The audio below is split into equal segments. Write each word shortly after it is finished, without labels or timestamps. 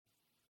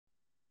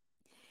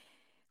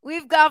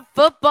We've got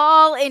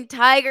football in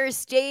Tiger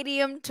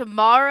Stadium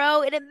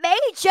tomorrow, and it may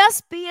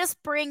just be a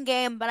spring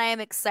game, but I am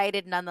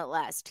excited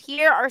nonetheless.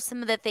 Here are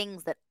some of the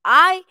things that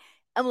I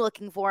am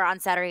looking for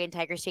on Saturday in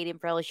Tiger Stadium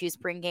for LSU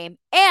spring game,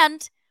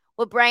 and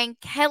what Brian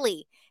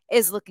Kelly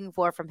is looking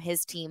for from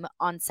his team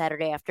on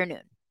Saturday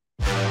afternoon.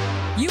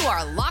 You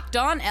are Locked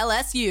On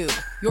LSU,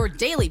 your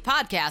daily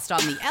podcast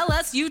on the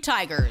LSU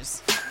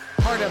Tigers.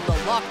 Part of the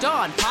Locked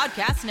On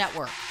Podcast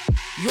Network.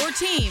 Your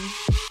team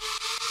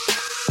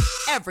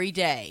every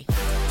day.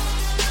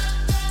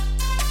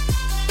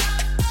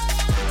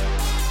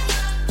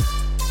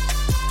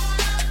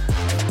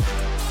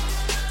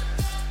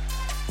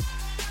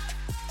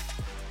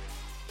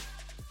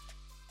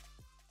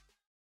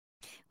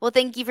 Well,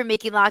 thank you for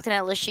making Locked On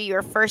LSU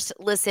your first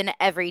listen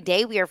every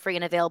day. We are free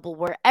and available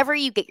wherever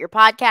you get your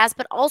podcast,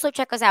 but also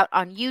check us out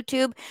on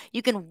YouTube.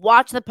 You can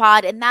watch the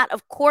pod, and that,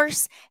 of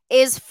course,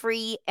 is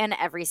free and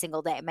every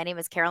single day. My name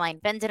is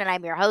Caroline Fenton, and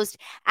I'm your host,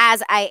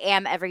 as I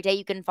am every day.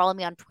 You can follow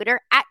me on Twitter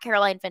at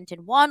Caroline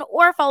Fenton1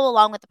 or follow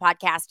along with the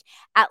podcast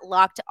at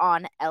Locked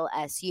On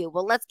LSU.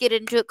 Well, let's get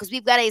into it because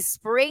we've got a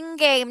spring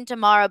game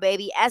tomorrow,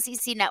 baby.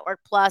 SEC Network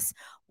Plus,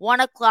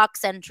 1 o'clock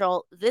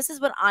Central. This is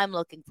what I'm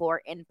looking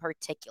for in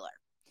particular.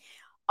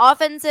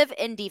 Offensive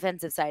and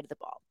defensive side of the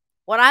ball.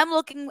 When I'm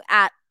looking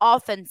at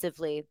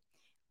offensively,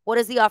 what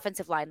does the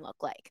offensive line look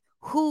like?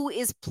 Who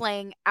is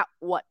playing at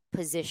what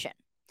position?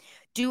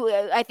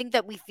 I think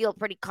that we feel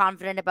pretty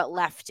confident about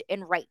left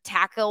and right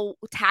tackle,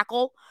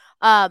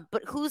 but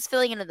who's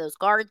filling into those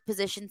guard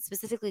positions,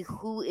 specifically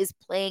who is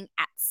playing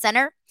at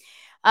center?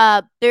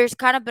 There's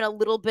kind of been a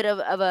little bit of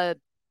a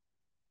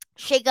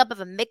shakeup of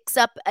a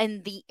mix-up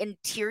in the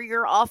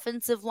interior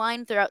offensive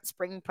line throughout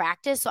spring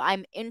practice. So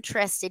I'm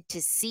interested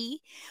to see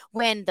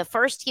when the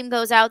first team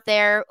goes out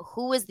there,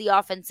 who is the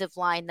offensive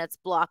line that's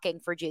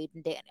blocking for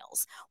Jaden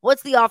Daniels?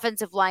 What's the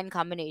offensive line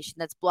combination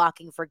that's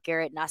blocking for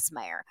Garrett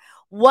Nussmeier?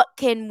 What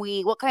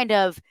kind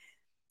of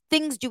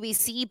things do we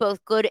see,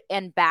 both good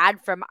and bad,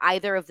 from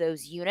either of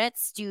those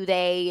units? Do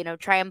they,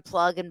 try and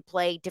plug and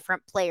play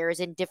different players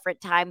in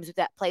different times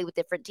that play with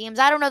different teams?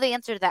 I don't know the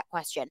answer to that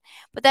question,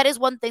 but that is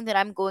one thing that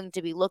I'm going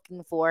to be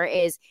looking for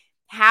is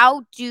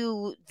how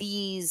do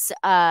these,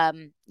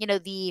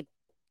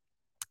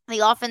 the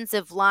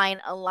offensive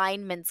line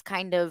alignments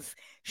kind of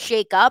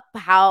shake up?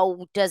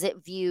 How does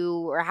it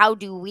view, or how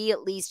do we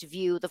at least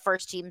view the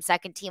first team,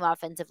 second team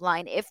offensive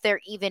line, if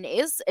there even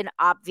is an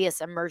obvious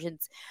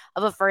emergence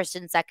of a first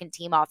and second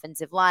team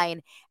offensive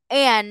line?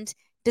 And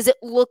does it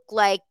look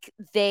like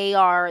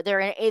they're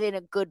in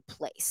a good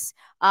place?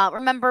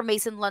 Remember,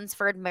 Mason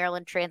Lunsford,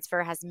 Maryland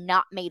transfer, has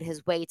not made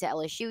his way to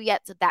LSU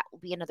yet, so that will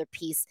be another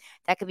piece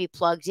that can be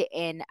plugged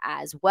in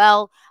as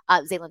well.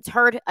 Zalen's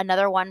Hurd,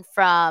 another one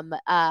from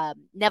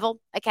Neville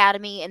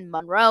Academy in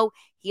Monroe.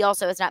 He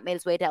also has not made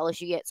his way to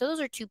LSU yet. So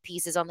those are two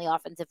pieces on the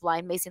offensive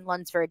line. Mason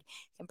Lunsford,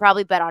 can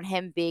probably bet on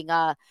him being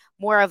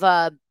more of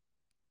a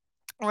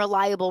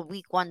reliable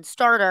week one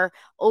starter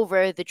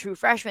over the true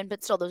freshman,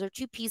 but still, those are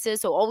two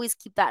pieces. So always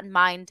keep that in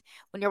mind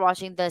when you're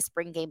watching the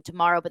spring game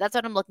tomorrow. But that's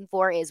what I'm looking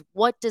for, is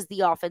what does the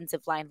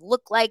offensive line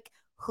look like?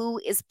 Who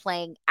is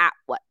playing at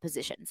what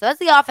position? So that's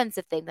the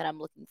offensive thing that I'm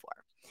looking for.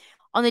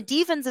 On the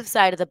defensive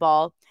side of the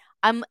ball,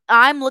 I'm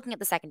looking at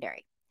the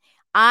secondary.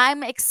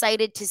 I'm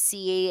excited to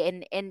see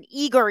and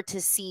eager to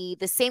see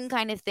the same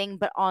kind of thing,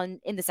 but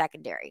in the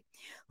secondary.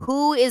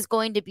 Who is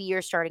going to be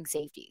your starting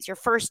safeties, your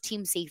first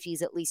team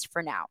safeties, at least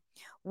for now?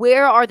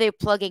 Where are they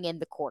plugging in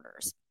the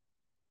corners?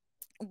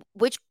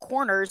 Which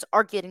corners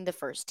are getting the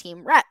first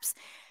team reps?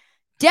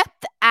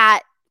 Depth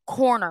at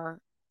corner,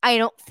 I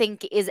don't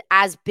think is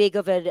as big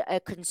of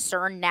a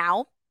concern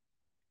now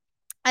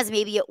as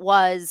maybe it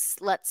was,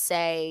 let's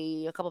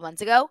say, a couple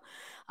months ago.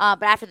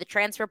 But after the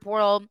transfer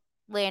portal,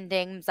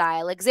 landing Zy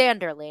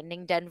Alexander,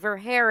 landing Denver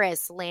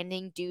Harris,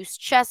 landing Deuce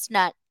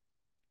Chestnut,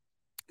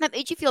 that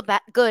made you feel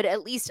good,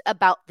 at least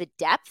about the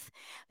depth.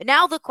 But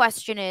now the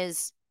question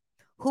is,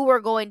 who are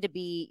going to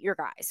be your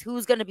guys?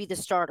 Who's going to be the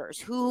starters?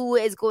 Who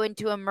is going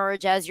to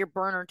emerge as your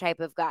burner type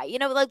of guy?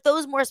 Like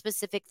those more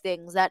specific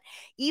things that,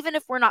 even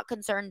if we're not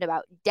concerned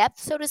about depth,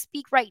 so to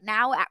speak, right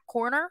now at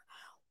corner,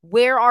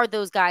 where are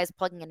those guys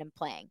plugging in and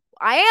playing?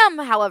 I am,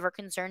 however,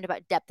 concerned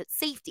about depth at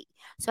safety.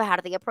 So how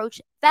do they approach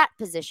that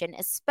position,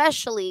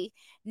 especially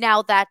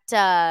now that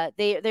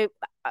they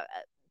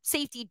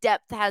safety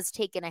depth has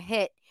taken a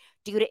hit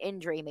due to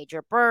injury,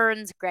 Major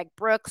Burns, Greg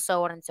Brooks,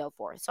 so on and so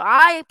forth. So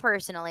I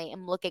personally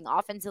am looking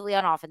offensively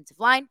on offensive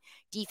line,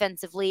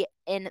 defensively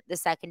in the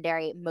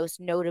secondary, most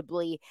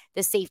notably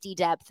the safety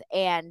depth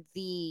and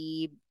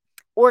the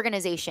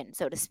organization,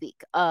 so to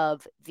speak,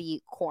 of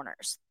the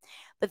corners.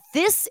 But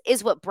this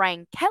is what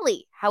Brian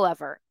Kelly,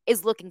 however,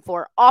 is looking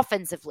for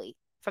offensively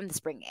from the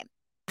spring game.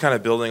 Kind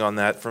of building on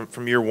that,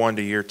 from year one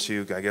to year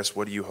two, I guess,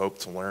 what do you hope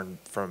to learn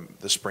from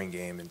the spring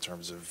game in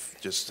terms of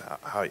just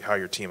how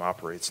your team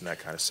operates in that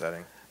kind of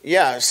setting?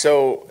 Yeah,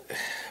 so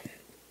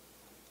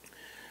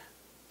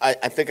I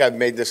think I've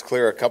made this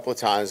clear a couple of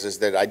times, is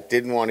that I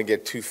didn't want to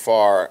get too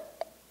far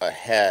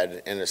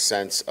ahead in a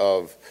sense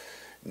of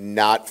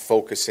not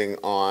focusing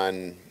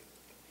on,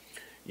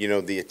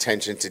 the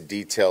attention to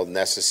detail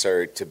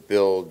necessary to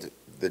build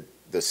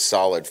the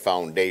solid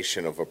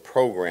foundation of a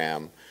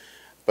program.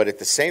 But at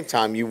the same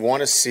time, you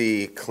want to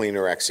see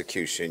cleaner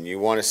execution. You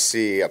want to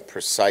see a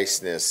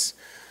preciseness.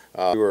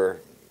 We were,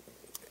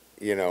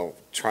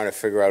 trying to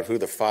figure out who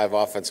the 5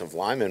 offensive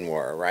linemen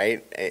were,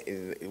 right?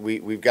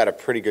 We've got a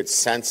pretty good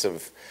sense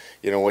of,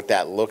 what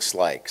that looks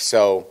like.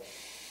 So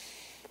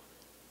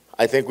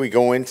I think we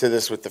go into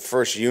this with the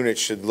first unit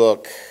should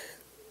look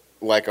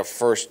like a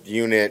first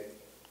unit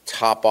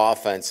top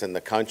offense in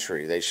the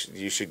country.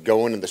 You should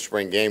go into the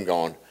spring game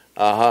going,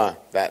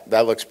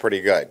 that looks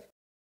pretty good.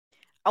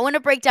 I want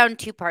to break down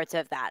 2 parts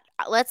of that.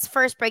 Let's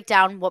first break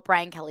down what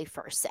Brian Kelly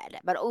first said,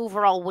 but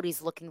overall what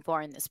he's looking for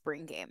in the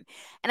spring game.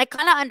 And I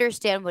kind of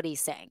understand what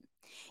he's saying.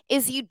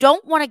 Is you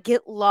don't want to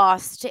get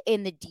lost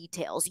in the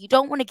details. You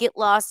don't want to get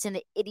lost in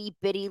the itty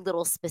bitty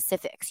little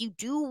specifics. You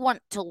do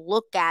want to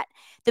look at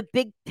the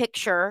big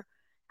picture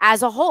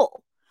as a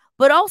whole.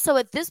 But also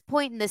at this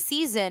point in the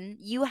season,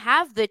 you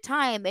have the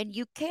time and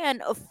you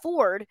can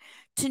afford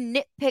to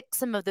nitpick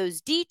some of those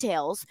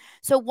details.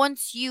 So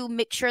once you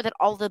make sure that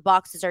all the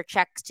boxes are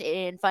checked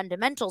in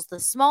fundamentals,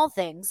 the small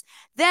things,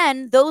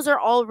 then those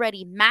are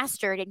already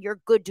mastered and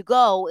you're good to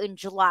go in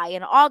July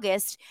and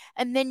August.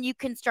 And then you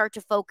can start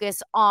to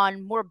focus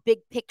on more big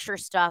picture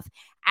stuff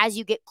as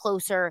you get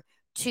closer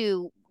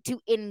to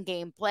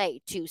in-game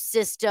play, to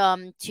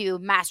system, to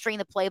mastering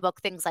the playbook,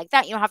 things like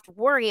that. You don't have to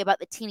worry about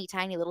the teeny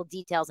tiny little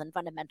details and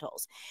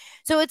fundamentals.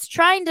 So it's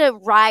trying to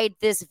ride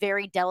this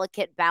very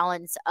delicate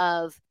balance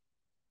of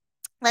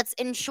let's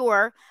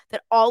ensure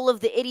that all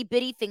of the itty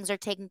bitty things are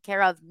taken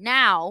care of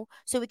now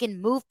so we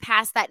can move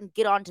past that and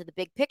get on to the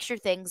big picture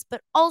things. But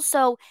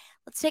also,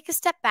 let's take a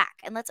step back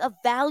and let's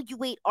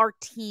evaluate our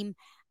team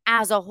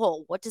as a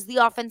whole. What does the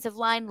offensive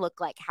line look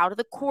like? How do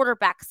the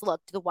quarterbacks look?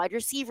 Do the wide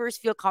receivers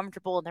feel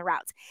comfortable in their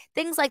routes?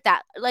 Things like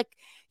that. Like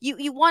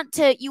you want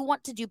to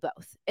do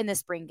both in the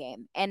spring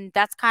game, and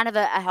that's kind of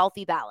a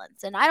healthy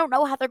balance. And I don't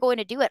know how they're going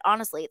to do it,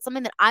 honestly. It's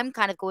something that I'm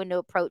kind of going to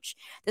approach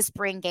the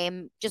spring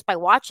game just by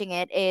watching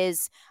it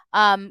is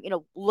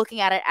looking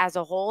at it as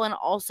a whole and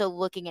also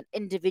looking at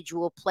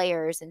individual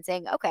players and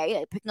saying,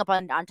 okay, picking up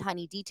on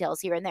tiny details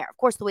here and there. Of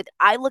course, the way that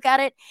I look at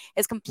it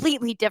is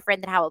completely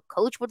different than how a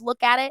coach would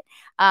look at it.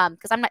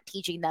 Because I'm not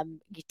teaching them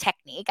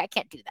technique. I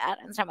can't do that.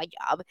 That's not my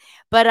job.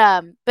 But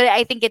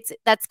I think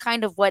that's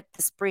kind of what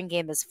the spring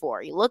game is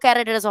for. You look at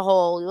it as a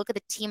whole, you look at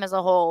the team as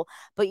a whole,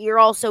 but you're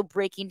also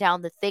breaking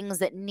down the things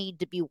that need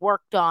to be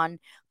worked on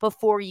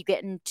before you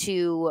get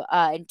into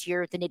the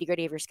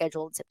nitty-gritty of your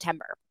schedule in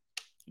September.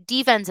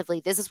 Defensively,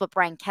 this is what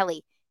Brian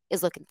Kelly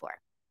is looking for.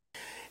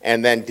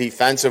 And then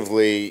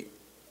defensively,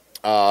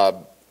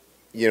 the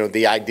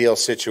ideal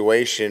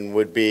situation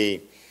would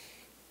be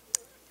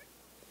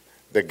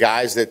the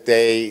guys that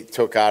they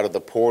took out of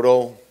the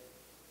portal,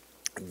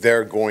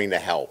 they're going to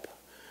help.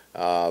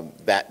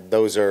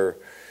 Those are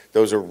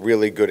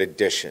really good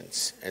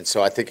additions. And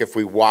so I think if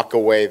we walk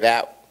away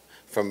that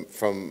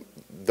from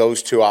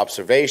those 2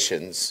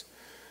 observations,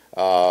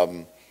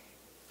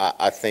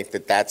 I think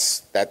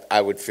that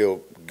I would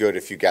feel good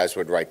if you guys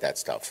would write that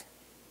stuff.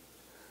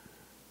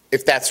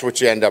 If that's what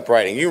you end up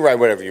writing. You write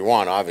whatever you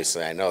want,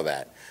 obviously, I know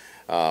that.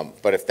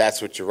 But if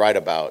that's what you write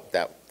about,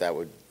 that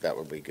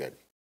would be good.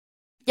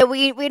 Yeah,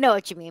 we know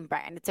what you mean,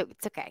 Brian. It's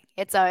okay.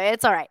 It's all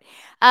right.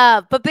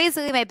 But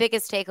basically, my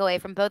biggest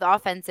takeaway from both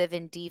offensive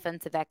and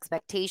defensive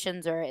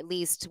expectations, or at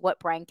least what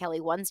Brian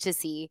Kelly wants to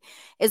see,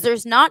 is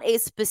there's not a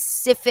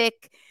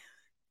specific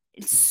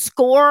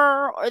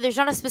score or there's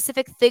not a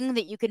specific thing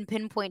that you can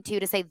pinpoint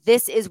to say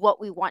this is what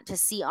we want to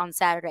see on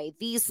Saturday.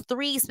 These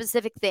 3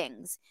 specific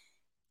things.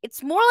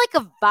 It's more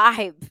like a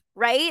vibe,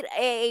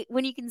 right?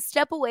 When you can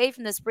step away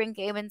from the spring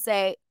game and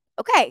say,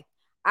 okay,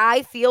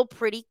 I feel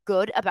pretty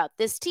good about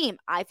this team.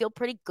 I feel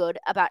pretty good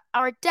about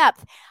our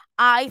depth.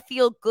 I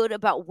feel good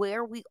about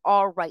where we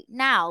are right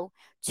now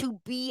to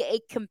be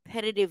a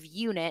competitive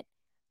unit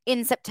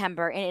in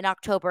September and in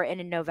October and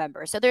in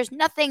November. So there's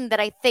nothing that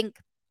I think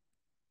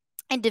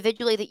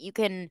individually that you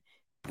can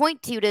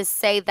point to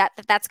say that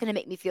that's going to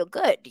make me feel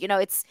good.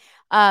 It's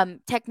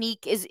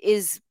technique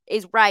is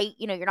right.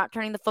 You're not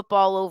turning the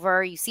football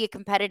over. You see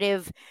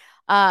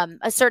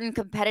a certain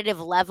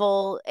competitive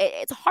level.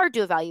 It's hard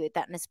to evaluate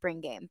that in a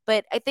spring game,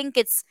 but I think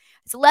it's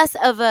less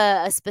of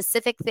a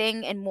specific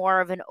thing and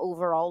more of an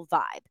overall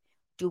vibe.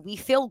 Do we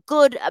feel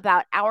good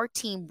about our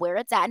team where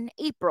it's at in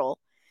April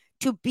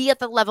to be at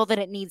the level that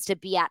it needs to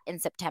be at in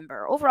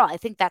September? Overall, I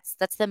think that's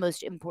the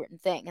most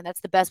important thing, and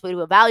that's the best way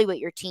to evaluate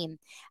your team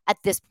at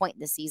this point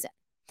in the season.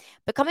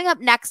 But coming up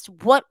next,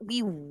 what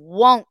we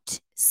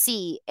won't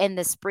see in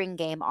the spring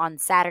game on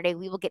Saturday,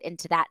 we will get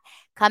into that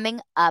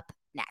coming up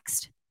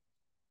next.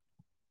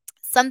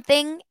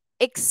 Something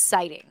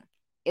exciting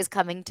is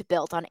coming to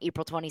Built on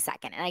April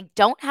 22nd, and I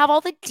don't have all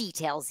the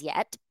details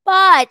yet,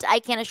 But I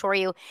can assure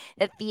you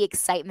that the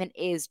excitement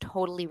is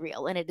totally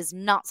real, and it is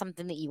not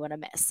something that you want to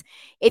miss.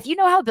 If you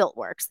know how Built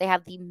works, they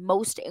have the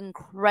most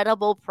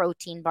incredible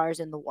protein bars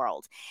in the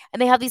world, and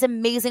they have these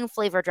amazing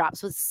flavor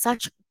drops with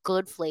such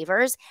good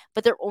flavors,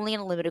 but they're only in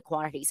a limited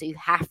quantity, so you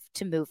have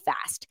to move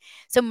fast.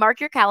 So mark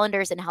your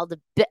calendars and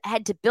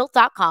head to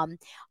built.com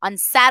on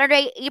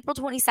Saturday, April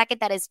 22nd.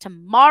 That is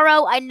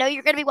tomorrow. I know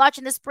you're going to be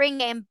watching the spring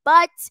game,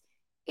 but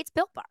it's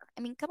Built Bar.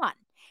 I mean, come on.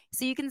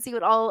 So you can see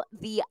what all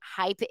the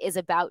hype is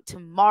about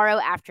tomorrow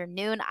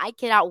afternoon. I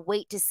cannot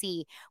wait to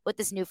see what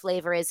this new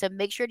flavor is. So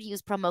make sure to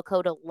use promo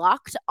code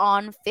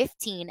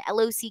LOCKEDON15,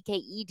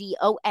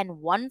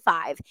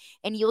 LOCKEDON15,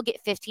 and you'll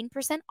get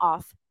 15%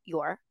 off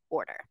your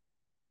order.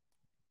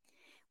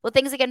 Well,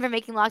 thanks again for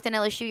making Locked On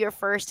LSU your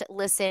first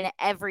listen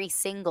every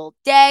single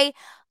day.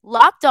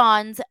 Locked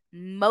On's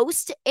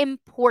most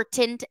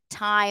important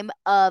time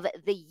of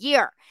the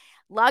year.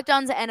 Locked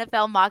On's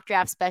NFL mock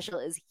draft special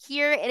is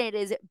here, and it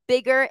is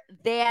bigger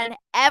than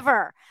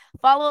ever.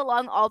 Follow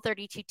along all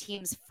 32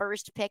 teams'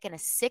 first pick in a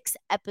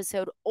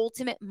 6-episode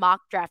ultimate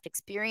mock draft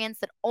experience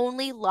that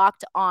only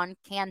Locked On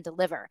can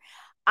deliver.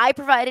 I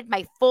provided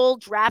my full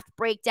draft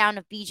breakdown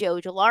of BJ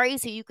Ojolari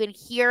so you can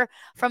hear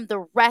from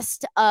the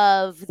rest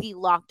of the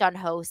Locked On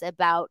hosts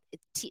about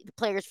the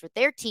players for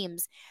their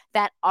teams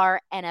that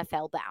are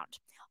NFL bound.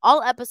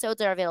 All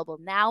episodes are available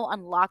now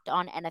on Locked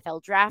On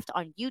NFL Draft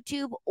on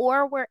YouTube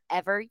or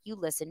wherever you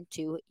listen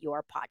to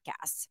your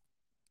podcasts.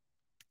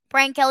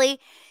 Brian Kelly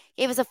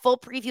gave us a full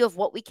preview of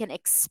what we can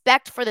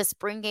expect for the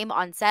spring game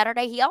on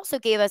Saturday. He also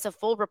gave us a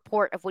full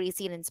report of what he's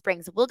seen in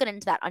spring. So we'll get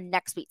into that on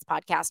next week's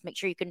podcast. Make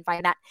sure you can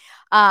find that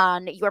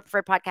on your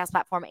preferred podcast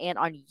platform and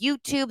on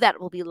YouTube.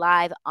 That will be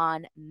live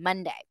on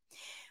Monday.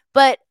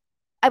 But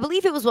I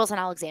believe it was Wilson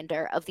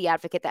Alexander of The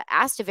Advocate that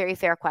asked a very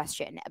fair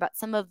question about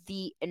some of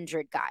the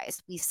injured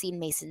guys. We've seen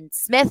Mason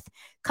Smith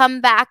come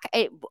back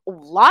a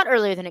lot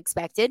earlier than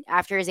expected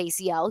after his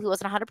ACL. He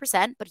wasn't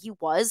 100%, but he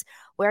was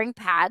wearing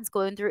pads,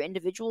 going through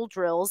individual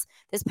drills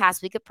this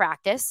past week of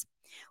practice.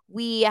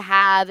 We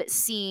have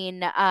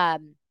seen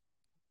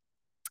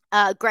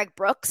Greg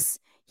Brooks.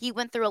 He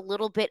went through a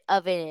little bit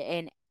of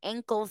an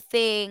ankle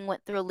thing,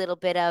 went through a little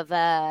bit of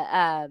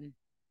a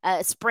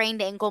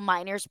sprained ankle,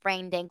 minor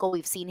sprained ankle.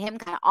 We've seen him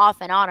kind of off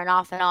and on and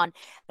off and on.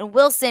 And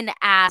Wilson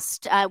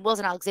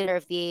Alexander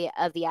of the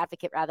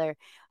Advocate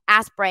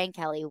asked Brian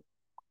Kelly,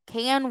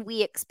 can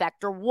we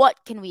expect, or what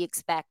can we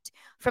expect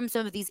from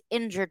some of these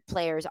injured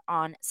players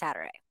on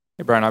Saturday?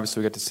 Hey, Brian,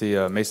 obviously we got to see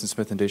Mason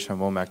Smith and Deshaun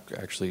Womack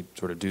actually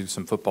sort of do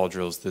some football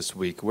drills this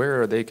week.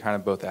 Where are they kind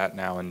of both at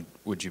now, and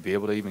would you be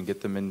able to even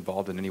get them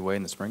involved in any way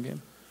in the spring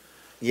game?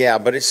 Yeah,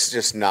 but it's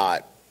just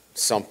not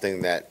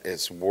something that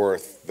is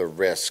worth the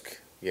risk.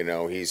 You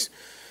know, he's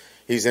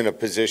in a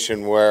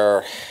position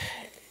where,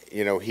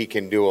 you know, he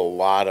can do a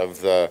lot of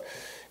the,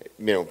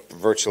 you know,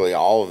 virtually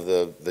all of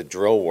the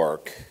drill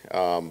work.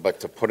 But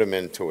to put him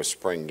into a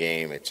spring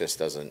game, it just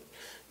doesn't,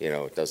 you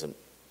know,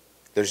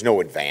 there's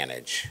no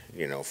advantage,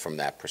 you know, from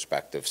that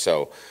perspective.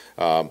 So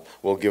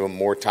we'll give him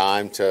more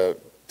time to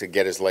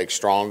get his legs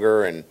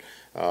stronger and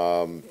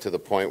to the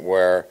point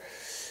where,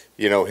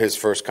 you know, his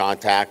first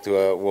contact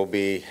will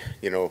be,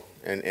 you know,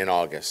 in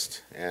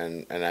August,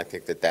 and I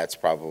think that's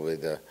probably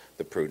the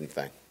prudent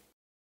thing.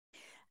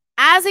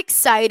 As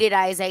excited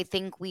as I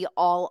think we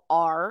all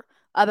are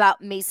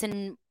about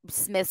Mason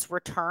Smith's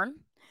return,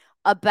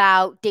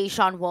 about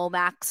Deshaun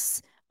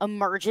Womack's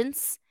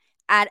emergence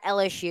at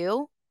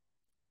LSU,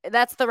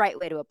 that's the right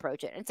way to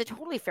approach it. And it's a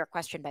totally fair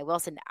question by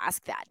Wilson to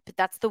ask that, but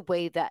that's the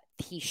way that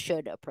he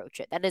should approach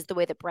it. That is the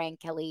way that Brian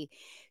Kelly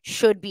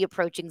should be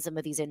approaching some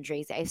of these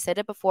injuries. I've said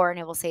it before, and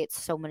I will say it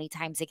so many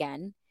times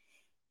again.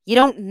 You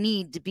don't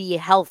need to be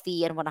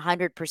healthy and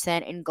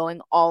 100% and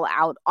going all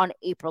out on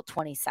April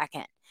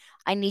 22nd.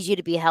 I need you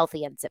to be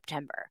healthy in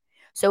September.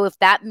 So if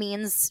that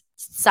means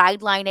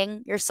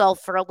sidelining yourself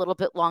for a little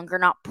bit longer,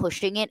 not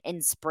pushing it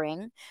in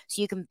spring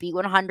so you can be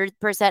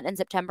 100% in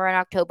September and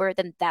October,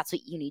 then that's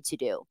what you need to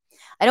do.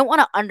 I don't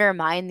want to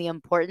undermine the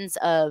importance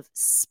of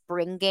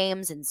spring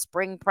games and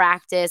spring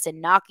practice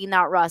and knocking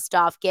that rust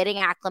off, getting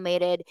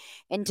acclimated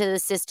into the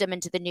system,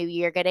 into the new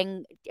year,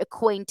 getting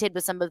acquainted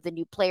with some of the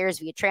new players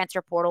via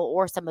transfer portal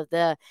or some of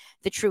the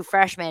true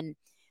freshmen.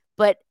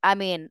 But I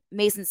mean,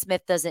 Mason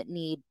Smith doesn't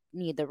need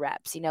the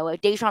reps. You know,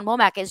 Deshaun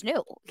Womack is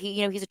new.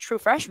 He's a true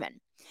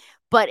freshman.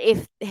 But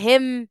if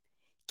him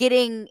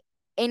getting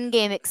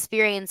in-game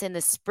experience in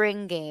the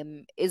spring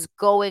game is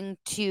going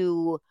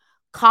to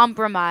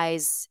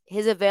compromise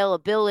his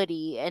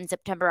availability in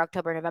September,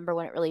 October, November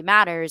when it really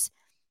matters,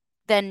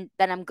 then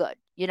I'm good.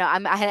 You know,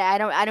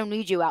 I don't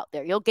need you out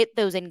there. You'll get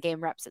those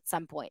in-game reps at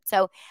some point.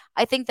 So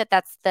I think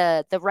that's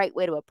the right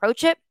way to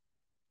approach it.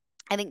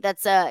 I think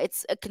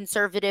it's a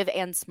conservative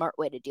and smart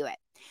way to do it.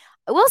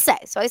 I will say,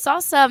 so I saw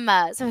some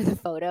of the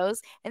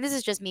photos, and this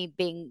is just me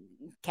being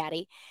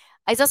catty.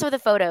 I saw some of the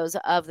photos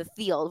of the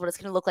field, what it's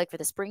going to look like for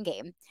the spring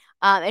game.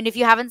 And if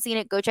you haven't seen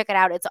it, go check it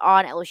out. It's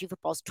on LSU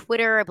Football's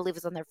Twitter. I believe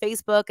it's on their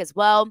Facebook as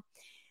well.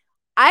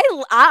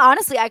 I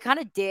honestly, I kind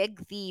of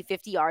dig the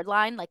 50-yard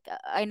line. Like,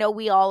 I know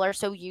we all are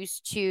so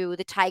used to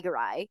the Tiger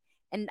Eye,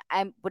 and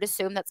I would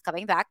assume that's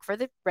coming back for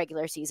the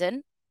regular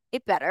season.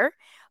 It better.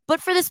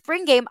 But for the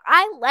spring game,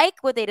 I like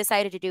what they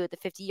decided to do with the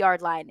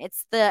 50-yard line.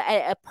 It's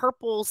a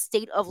purple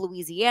state of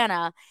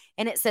Louisiana,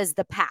 and it says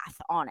the path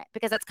on it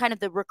because that's kind of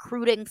the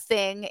recruiting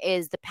thing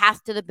is the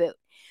path to the boot.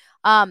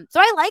 So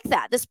I like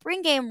that. The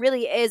spring game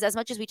really is, as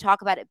much as we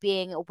talk about it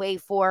being a way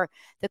for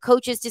the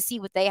coaches to see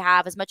what they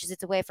have, as much as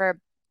it's a way for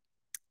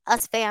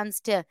us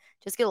fans to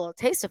just get a little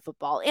taste of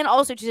football and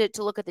also to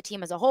look at the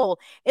team as a whole.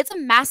 It's a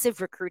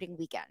massive recruiting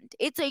weekend.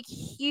 It's a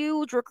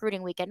huge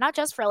recruiting weekend, not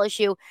just for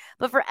LSU,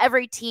 but for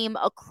every team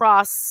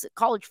across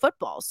college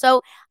football.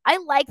 So I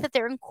like that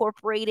they're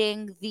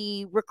incorporating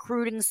the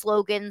recruiting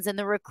slogans and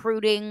the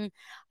recruiting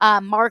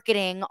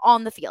marketing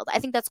on the field. I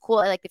think that's cool.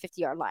 I like the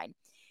 50-yard line.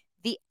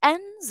 The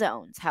end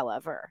zones,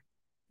 however,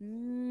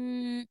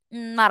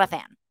 not a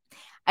fan.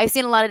 I've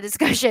seen a lot of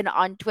discussion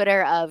on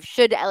Twitter of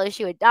should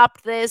LSU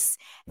adopt this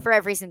for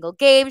every single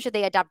game? Should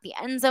they adopt the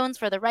end zones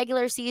for the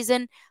regular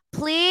season?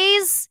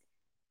 Please,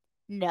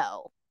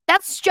 no.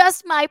 That's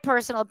just my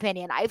personal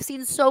opinion. I've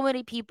seen so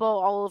many people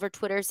all over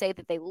Twitter say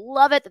that they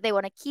love it, that they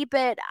want to keep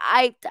it.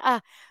 I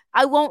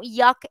won't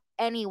yuck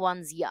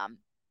anyone's yum.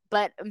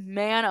 But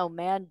man, oh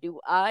man, do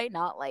I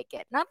not like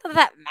it. Not that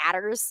that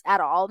matters at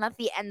all. Not that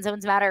the end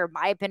zones matter, or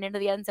my opinion of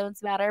the end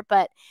zones matter,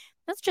 but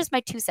that's just my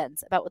 2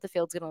 cents about what the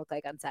field's going to look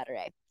like on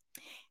Saturday.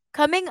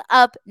 Coming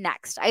up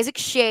next, Isaac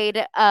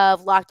Shade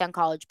of Locked On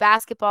College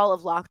Basketball,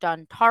 of Locked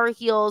On Tar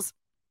Heels.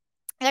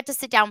 I got to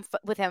sit down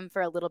with him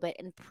for a little bit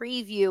and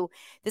preview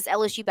this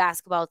LSU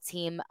basketball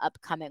team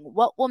upcoming.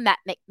 What will Matt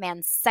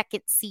McMahon's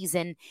second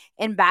season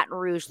in Baton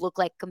Rouge look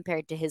like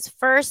compared to his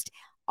first?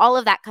 All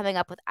of that coming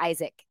up with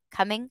Isaac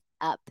coming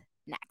up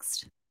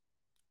next.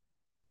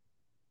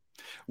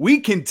 We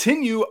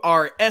continue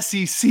our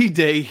SEC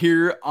day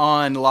here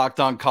on Locked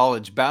On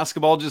College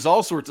Basketball. Just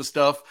all sorts of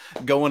stuff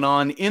going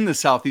on in the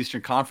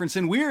Southeastern Conference.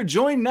 And we are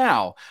joined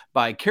now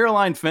by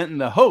Caroline Fenton,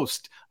 the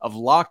host of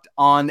Locked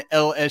On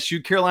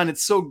LSU. Caroline,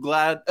 it's so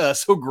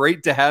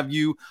great to have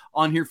you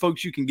on here,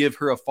 folks. You can give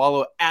her a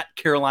follow at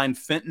Caroline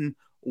Fenton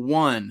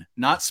 1,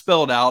 not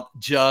spelled out,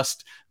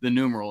 just the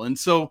numeral. And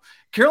so,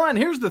 Caroline,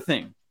 here's the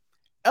thing.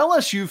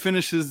 LSU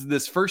finishes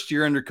this first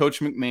year under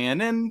Coach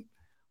McMahon, and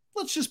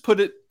let's just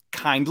put it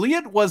kindly,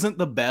 it wasn't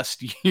the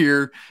best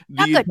year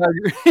the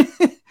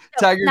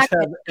Tigers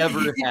have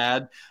ever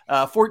had.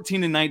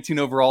 14-19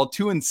 overall,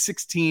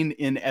 2-16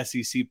 in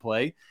SEC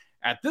play.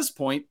 At this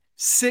point,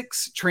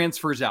 6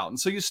 transfers out. And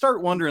so you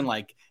start wondering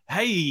like,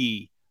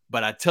 hey,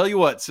 but I tell you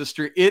what,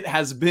 sister, it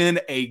has been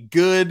a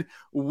good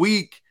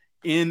week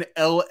in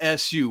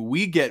LSU.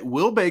 We get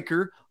Will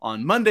Baker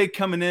on Monday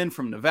coming in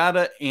from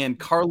Nevada and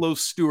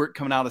Carlos Stewart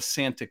coming out of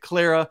Santa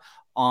Clara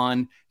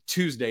on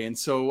Tuesday. And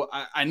so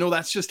I know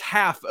that's just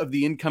half of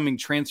the incoming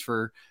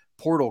transfer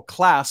portal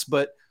class,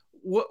 but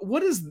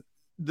what is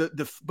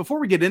the before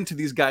we get into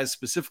these guys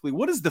specifically,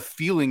 what is the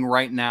feeling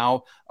right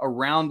now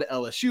around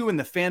LSU and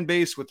the fan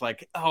base with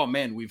like, oh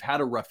man, we've had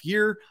a rough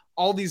year,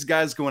 all these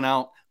guys going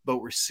out, but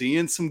we're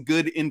seeing some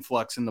good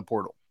influx in the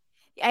portal?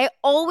 I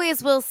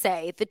always will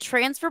say the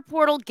transfer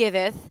portal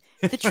giveth,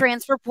 the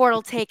transfer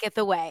portal taketh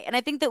away. And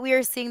I think that we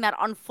are seeing that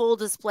on full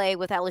display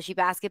with LSU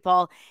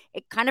basketball.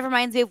 It kind of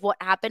reminds me of what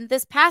happened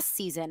this past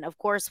season. Of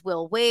course,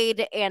 Will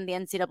Wade and the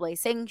NCAA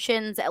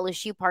sanctions,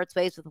 LSU parts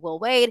ways with Will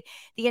Wade.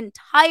 The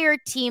entire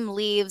team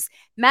leaves.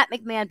 Matt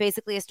McMahon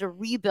basically has to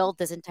rebuild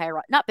this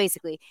entire, not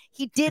basically,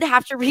 he did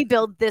have to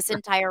rebuild this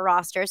entire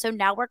roster. So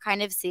now we're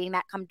kind of seeing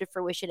that come to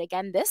fruition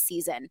again this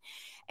season.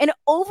 And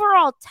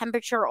overall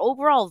temperature,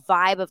 overall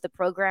vibe of the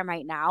program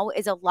right now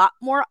is a lot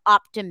more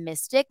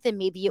optimistic than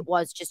maybe it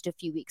was just a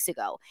few weeks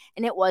ago.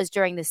 And it was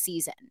during the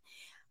season.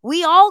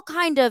 We all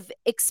kind of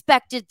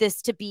expected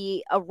this to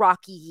be a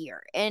rocky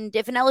year. And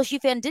if an LSU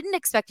fan didn't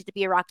expect it to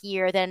be a rocky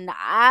year, then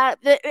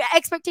the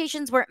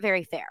expectations weren't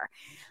very fair.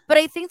 But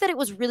I think that it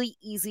was really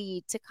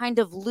easy to kind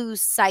of lose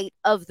sight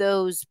of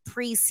those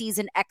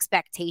preseason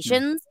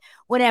expectations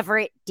whenever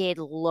it did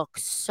look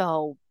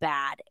so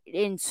bad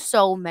in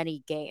so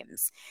many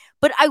games.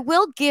 But I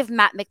will give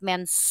Matt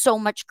McMahon so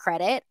much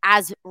credit,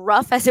 as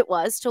rough as it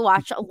was to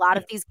watch a lot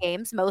of these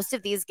games, most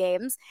of these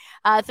games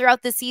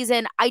throughout the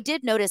season. I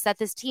did notice that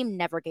this team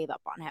never gave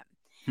up on him.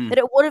 That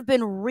it would have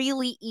been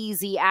really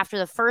easy after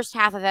the first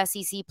half of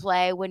SEC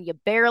play when you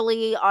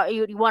barely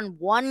you won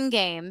one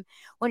game,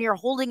 when you're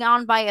holding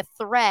on by a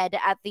thread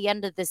at the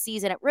end of the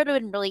season. It would have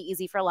been really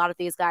easy for a lot of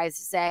these guys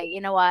to say,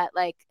 you know what,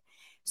 like,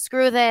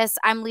 screw this.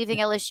 I'm leaving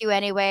LSU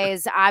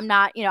anyways. I'm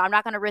not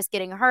going to risk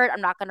getting hurt.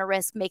 I'm not going to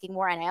risk making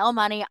more NIL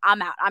money.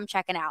 I'm out. I'm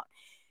checking out.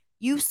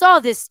 You saw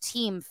this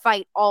team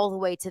fight all the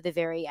way to the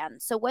very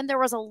end. So when there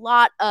was a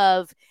lot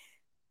of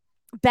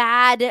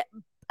bad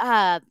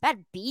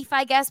beef,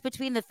 I guess,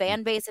 between the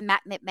fan base and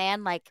Matt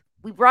McMahon, like,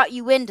 we brought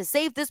you in to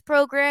save this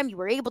program. You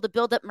were able to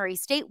build up Murray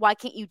State. Why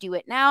can't you do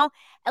it now?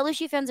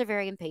 LSU fans are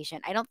very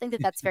impatient. I don't think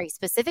that that's very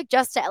specific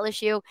just to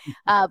LSU,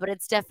 but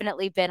it's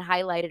definitely been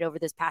highlighted over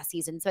this past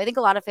season. So I think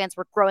a lot of fans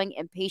were growing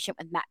impatient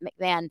with Matt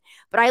McMahon,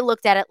 but I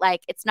looked at it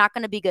like it's not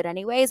going to be good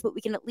anyways, but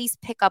we can at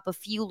least pick up a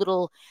few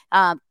little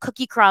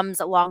cookie crumbs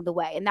along the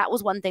way. And that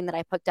was one thing that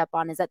I picked up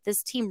on, is that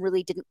this team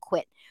really didn't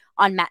quit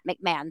on Matt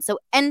McMahon. So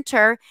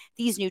enter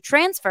these new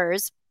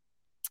transfers.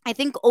 I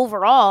think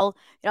overall,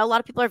 a lot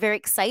of people are very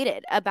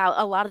excited about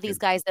a lot of these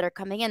guys that are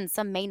coming in.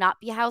 Some may not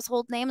be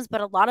household names,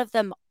 but a lot of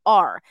them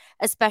are,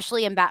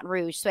 especially in Baton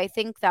Rouge. So I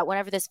think that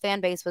whenever this fan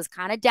base was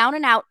kind of down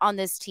and out on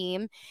this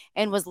team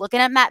and was looking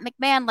at Matt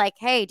McMahon like,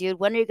 hey, dude,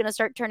 when are you going to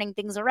start turning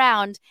things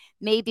around?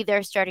 Maybe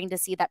they're starting to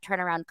see that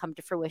turnaround come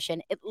to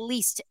fruition, at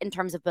least in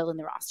terms of building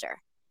the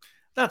roster.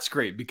 That's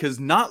great, because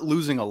not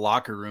losing a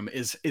locker room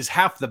is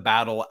half the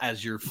battle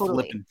as you're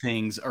Totally. flipping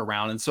things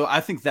around. And so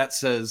I think that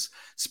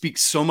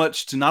speaks so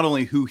much to not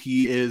only who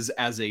he is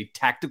as a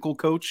tactical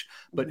coach,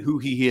 but who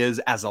he is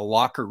as a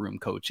locker room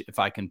coach, if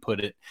I can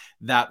put it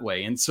that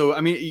way. And so,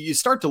 I mean, you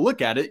start to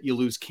look at it, you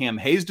lose Cam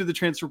Hayes to the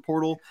transfer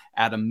portal,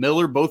 Adam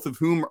Miller, both of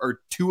whom are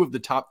two of the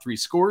top three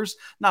scorers,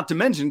 not to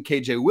mention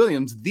KJ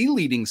Williams, the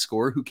leading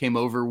scorer who came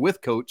over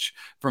with coach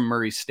from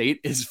Murray State,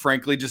 is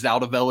frankly just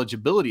out of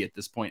eligibility at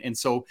this point. And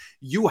so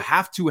you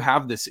have to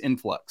have this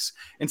influx.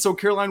 And so,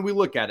 Caroline, we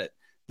look at it.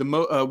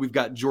 We've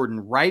got Jordan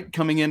Wright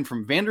coming in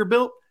from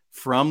Vanderbilt,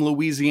 from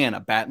Louisiana,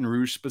 Baton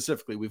Rouge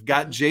specifically. We've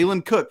got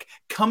Jalen Cook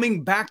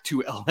coming back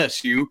to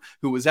LSU,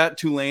 who was at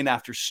Tulane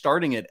after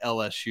starting at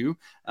LSU.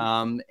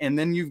 And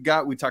then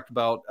we talked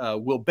about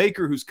Will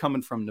Baker, who's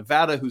coming from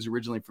Nevada, who's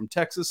originally from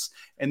Texas.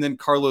 And then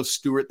Carlos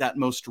Stewart, that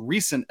most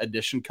recent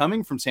addition,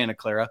 coming from Santa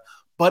Clara,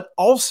 but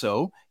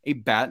also a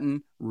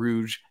Baton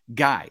Rouge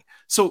guy.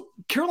 So,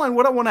 Caroline,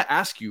 what I want to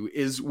ask you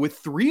is, with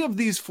 3 of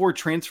these 4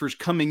 transfers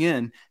coming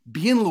in,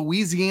 being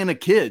Louisiana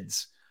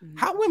kids,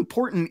 how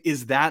important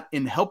is that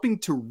in helping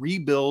to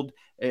rebuild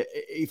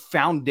a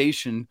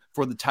foundation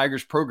for the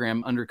Tigers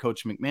program under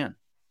Coach McMahon?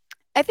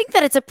 I think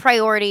that it's a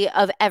priority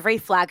of every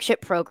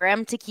flagship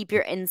program to keep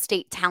your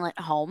in-state talent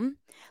home,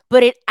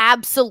 but it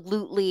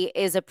absolutely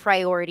is a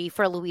priority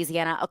for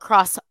Louisiana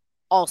across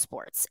all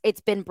sports. It's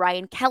been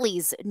Brian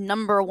Kelly's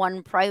number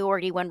one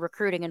priority when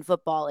recruiting in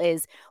football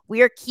is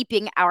we are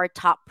keeping our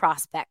top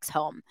prospects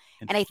home.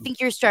 And I think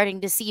you're starting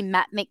to see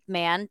Matt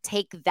McMahon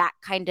take that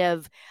kind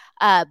of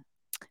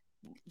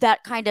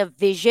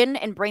vision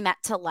and bring that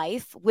to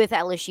life with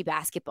LSU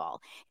basketball,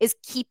 is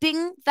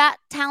keeping that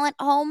talent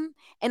home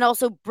and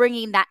also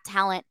bringing that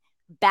talent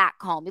back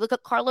home. You look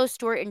at Carlos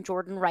Stewart and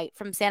Jordan Wright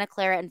from Santa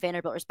Clara and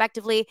Vanderbilt,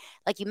 respectively.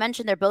 Like you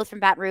mentioned, they're both from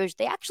Baton Rouge.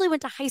 They actually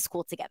went to high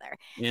school together.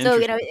 So,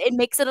 it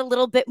makes it a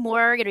little bit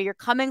more, you're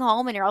coming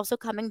home and you're also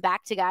coming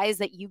back to guys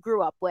that you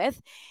grew up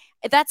with.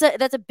 That's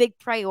a big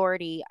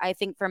priority, I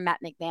think, for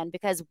Matt McMahon,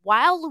 because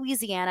while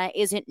Louisiana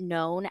isn't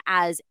known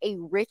as a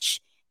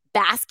rich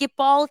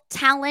basketball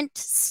talent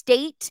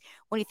state,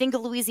 when you think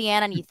of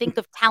Louisiana and you think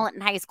of talent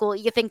in high school,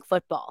 you think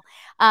football.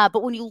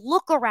 But when you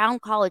look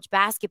around college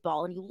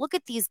basketball and you look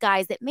at these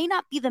guys that may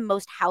not be the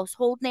most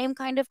household name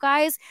kind of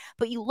guys,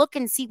 but you look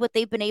and see what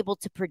they've been able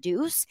to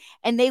produce,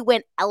 and they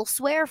went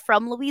elsewhere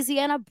from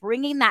Louisiana,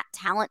 bringing that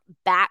talent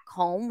back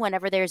home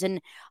whenever there's an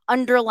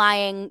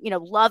underlying,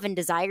 love and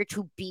desire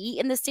to be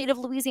in the state of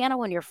Louisiana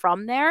when you're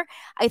from there.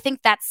 I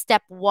think that's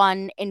step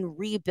one in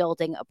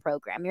rebuilding a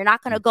program. You're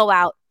not going to go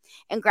out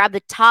and grab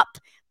the top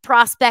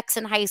prospects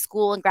in high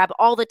school and grab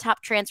all the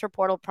top transfer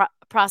portal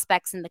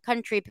prospects in the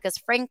country, because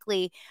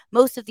frankly,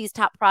 most of these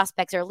top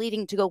prospects are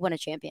leaving to go win a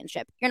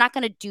championship. You're not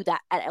going to do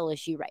that at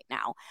LSU right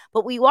now.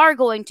 What we are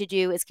going to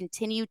do is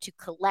continue to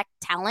collect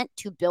talent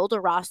to build a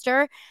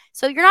roster.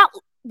 So you're not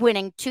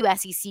winning 2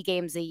 SEC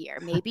games a year.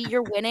 Maybe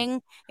you're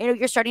winning,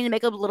 you're starting to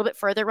make a little bit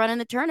further run in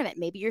the tournament.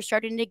 Maybe you're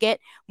starting to get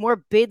more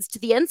bids to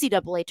the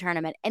NCAA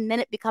tournament, and then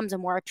it becomes a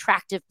more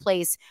attractive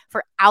place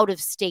for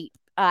out-of-state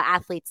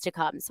athletes to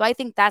come. So I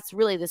think that's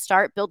really the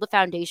start. Build the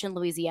foundation,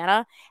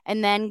 Louisiana,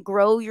 and then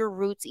grow your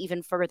roots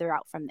even further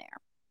out from there.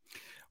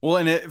 Well,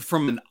 and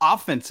from an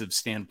offensive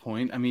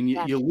standpoint, I mean,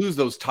 you lose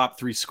those top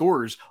 3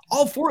 scorers.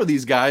 All 4 of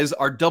these guys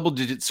are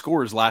double-digit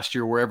scorers last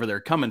year, wherever they're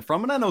coming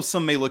from. And I know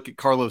some may look at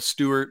Carlos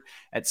Stewart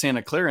at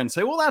Santa Clara and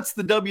say, well, that's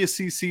the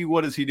WCC.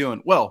 What is he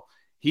doing? Well,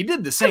 he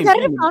did the same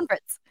thing.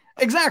 Conference.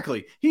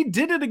 Exactly. He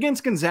did it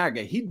against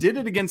Gonzaga. He did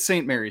it against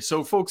St. Mary's.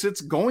 So, folks, it's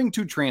going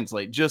to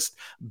translate. Just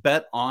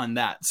bet on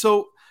that.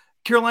 So,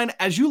 Caroline,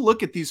 as you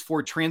look at these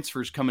 4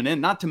 transfers coming in,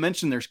 not to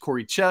mention there's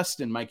Corey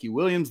Chest and Mikey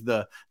Williams,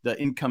 the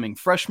incoming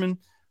freshman,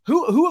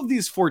 who of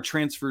these 4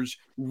 transfers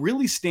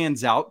really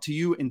stands out to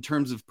you in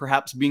terms of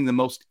perhaps being the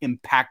most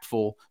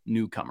impactful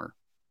newcomer?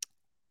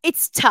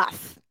 It's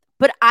tough,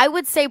 but I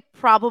would say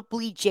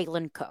probably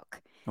Jalen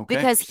Cook. Okay.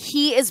 Because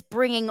he is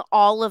bringing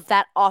all of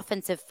that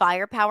offensive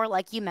firepower,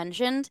 like you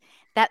mentioned,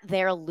 that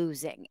they're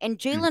losing. And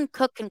Jalen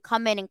Cook can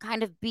come in and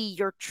kind of be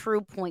your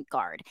true point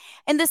guard.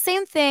 And the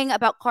same thing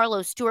about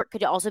Carlos Stewart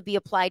could also be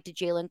applied to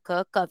Jalen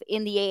Cook of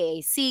in the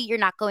AAC, you're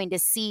not going to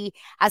see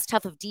as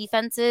tough of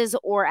defenses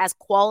or as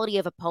quality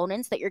of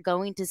opponents that you're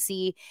going to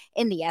see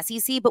in the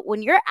SEC. But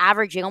when you're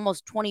averaging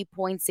almost 20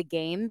 points a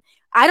game,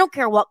 I don't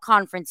care what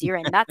conference you're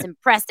in. That's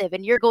impressive.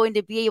 And you're going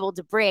to be able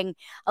to bring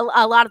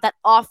a lot of that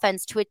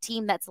offense to a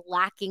team that's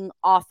lacking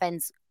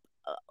offense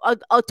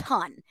a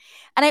ton.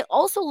 And I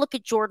also look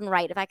at Jordan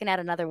Wright, if I can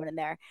add another one in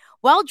there.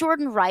 While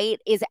Jordan Wright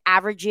is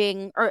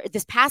averaging, or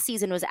this past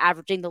season was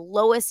averaging the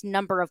lowest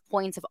number of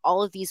points of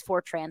all of these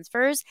 4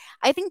 transfers,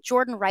 I think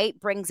Jordan Wright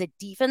brings a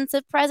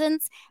defensive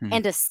presence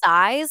and a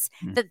size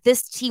that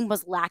this team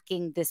was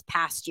lacking this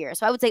past year.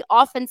 So I would say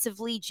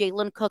offensively,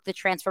 Jalen Cook, the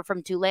transfer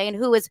from Tulane,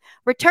 who is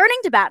returning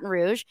to Baton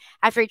Rouge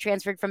after he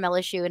transferred from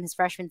LSU in his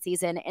freshman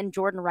season, and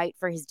Jordan Wright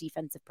for his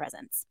defensive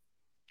presence.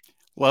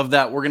 Love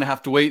that. We're going to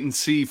have to wait and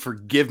see.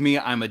 Forgive me.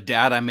 I'm a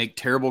dad. I make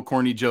terrible,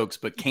 corny jokes,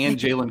 but can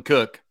Jalen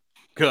cook?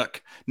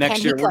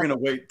 Next year, we're going to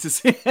wait to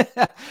see.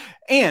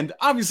 And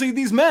obviously,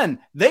 these men,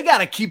 they got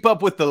to keep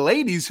up with the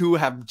ladies who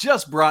have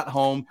just brought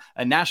home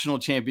a national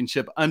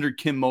championship under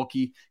Kim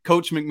Mulkey.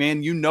 Coach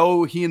McMahon, you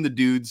know he and the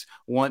dudes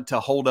want to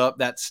hold up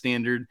that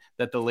standard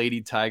that the Lady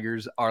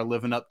Tigers are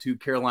living up to.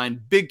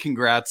 Caroline, big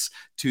congrats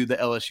to the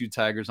LSU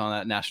Tigers on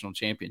that national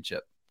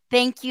championship.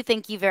 Thank you.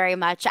 Thank you very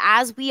much.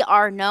 As we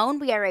are known,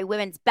 we are a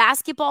women's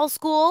basketball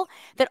school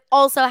that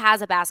also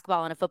has a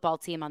basketball and a football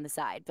team on the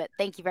side. But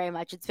thank you very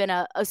much. It's been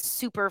a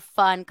super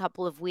fun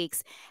couple of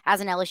weeks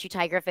as an LSU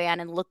Tiger fan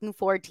and looking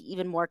forward to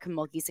even more Kim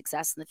Mulkey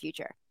success in the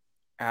future.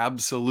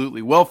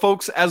 Absolutely. Well,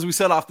 folks, as we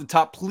said off the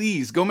top,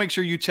 please go make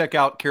sure you check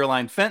out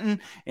Caroline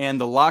Fenton and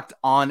the Locked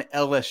On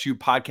LSU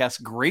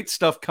podcast. Great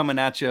stuff coming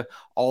at you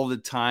all the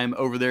time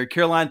over there.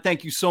 Caroline,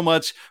 thank you so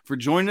much for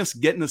joining us,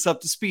 getting us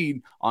up to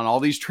speed on all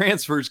these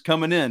transfers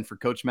coming in for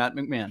Coach Matt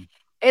McMahon.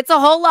 It's a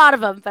whole lot of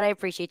them, but I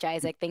appreciate you,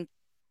 Isaac. Thank you.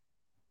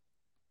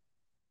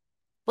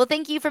 Well,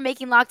 thank you for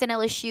making Locked On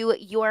LSU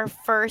your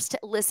first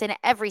listen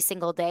every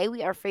single day.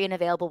 We are free and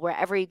available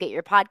wherever you get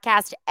your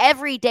podcast.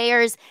 Every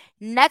dayers.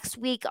 Next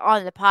week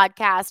on the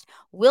podcast,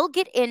 we'll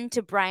get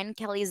into Brian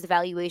Kelly's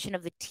evaluation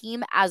of the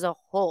team as a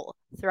whole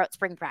throughout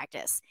spring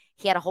practice.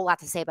 He had a whole lot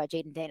to say about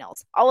Jaden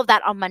Daniels. All of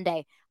that on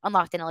Monday on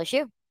Locked On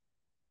LSU.